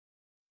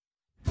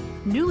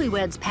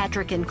Newlyweds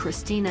Patrick and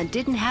Cristina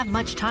didn't have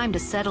much time to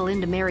settle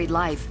into married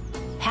life.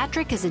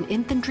 Patrick is an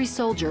infantry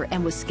soldier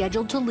and was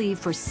scheduled to leave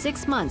for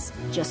 6 months,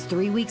 just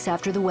 3 weeks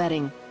after the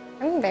wedding.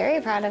 I'm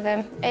very proud of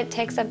him. It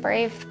takes a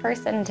brave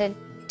person to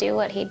do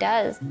what he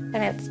does, and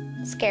it's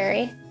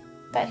scary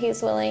that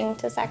he's willing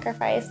to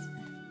sacrifice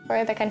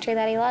for the country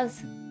that he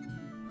loves.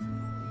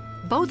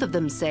 Both of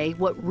them say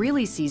what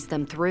really sees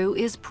them through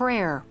is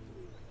prayer.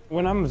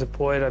 When I'm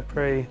deployed, I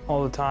pray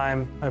all the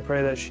time. I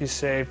pray that she's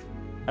safe.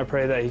 I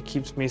pray that he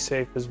keeps me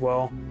safe as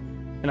well.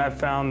 And I've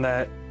found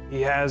that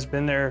he has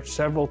been there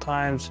several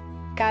times.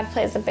 God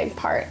plays a big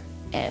part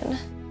in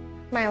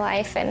my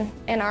life and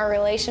in our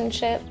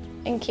relationship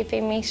and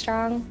keeping me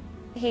strong.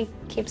 He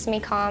keeps me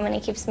calm and he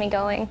keeps me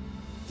going.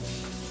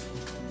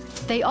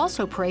 They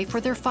also pray for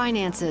their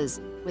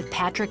finances. With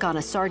Patrick on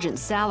a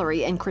sergeant's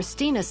salary and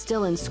Cristina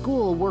still in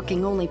school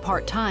working only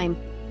part-time,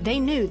 they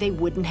knew they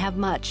wouldn't have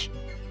much.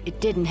 It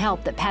didn't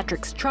help that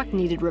Patrick's truck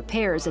needed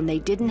repairs and they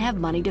didn't have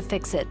money to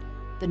fix it.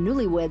 The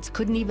newlyweds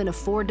couldn't even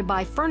afford to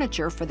buy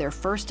furniture for their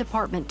first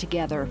apartment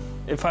together.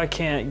 If I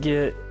can't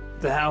get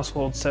the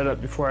household set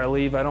up before I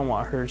leave, I don't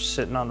want her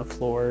sitting on the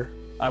floor.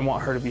 I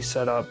want her to be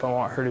set up. I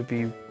want her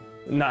to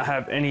not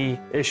have any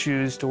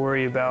issues to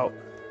worry about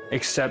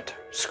except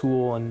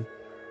school and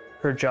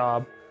her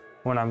job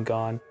when I'm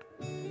gone.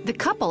 The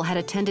couple had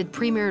attended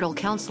premarital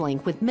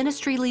counseling with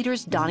ministry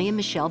leaders Donnie and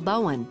Michelle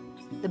Bowen.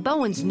 The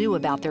Bowens knew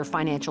about their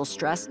financial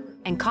stress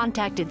and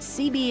contacted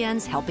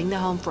CBN's Helping the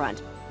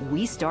Homefront.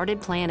 We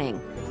started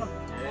planning.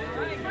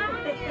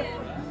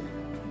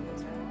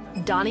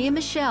 Donnie and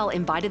Michelle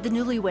invited the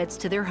newlyweds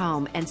to their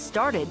home and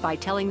started by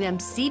telling them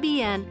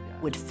CBN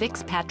would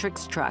fix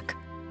Patrick's truck.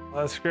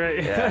 That's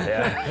great.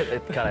 Yeah,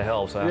 it kind of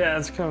helps, huh? Yeah,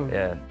 it's come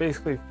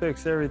basically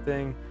fix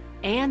everything.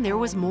 And there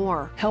was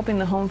more. Helping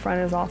the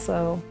Homefront is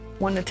also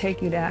wanting to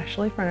take you to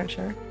Ashley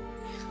Furniture.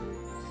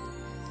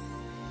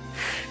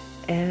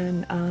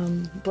 And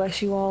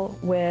bless you all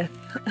with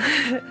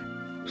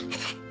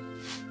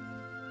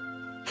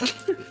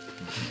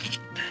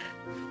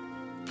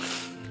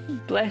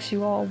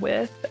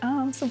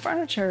some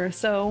furniture.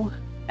 So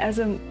as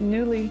a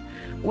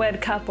newlywed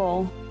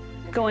couple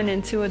going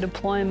into a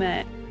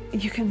deployment,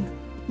 you can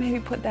maybe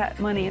put that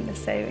money into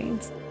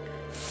savings.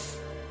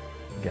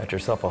 Got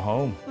yourself a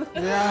home.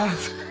 Yeah.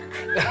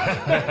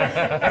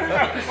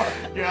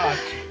 God.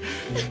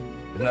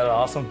 Isn't that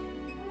awesome?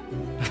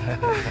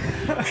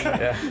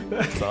 Yeah,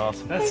 that's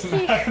awesome. That's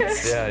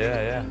nice.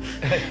 Yeah.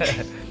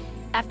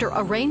 After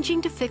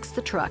arranging to fix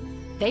the truck,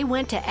 they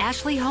went to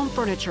Ashley Home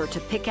Furniture to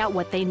pick out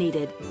what they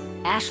needed.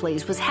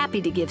 Ashley's was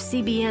happy to give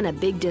CBN a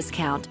big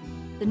discount.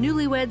 The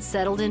newlyweds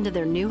settled into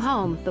their new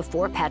home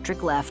before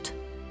Patrick left.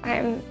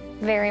 I'm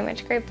very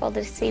much grateful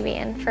to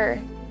CBN for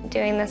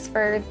doing this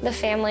for the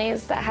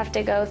families that have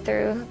to go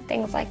through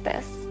things like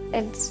this.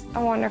 It's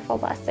a wonderful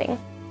blessing,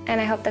 and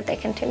I hope that they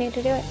continue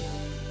to do it.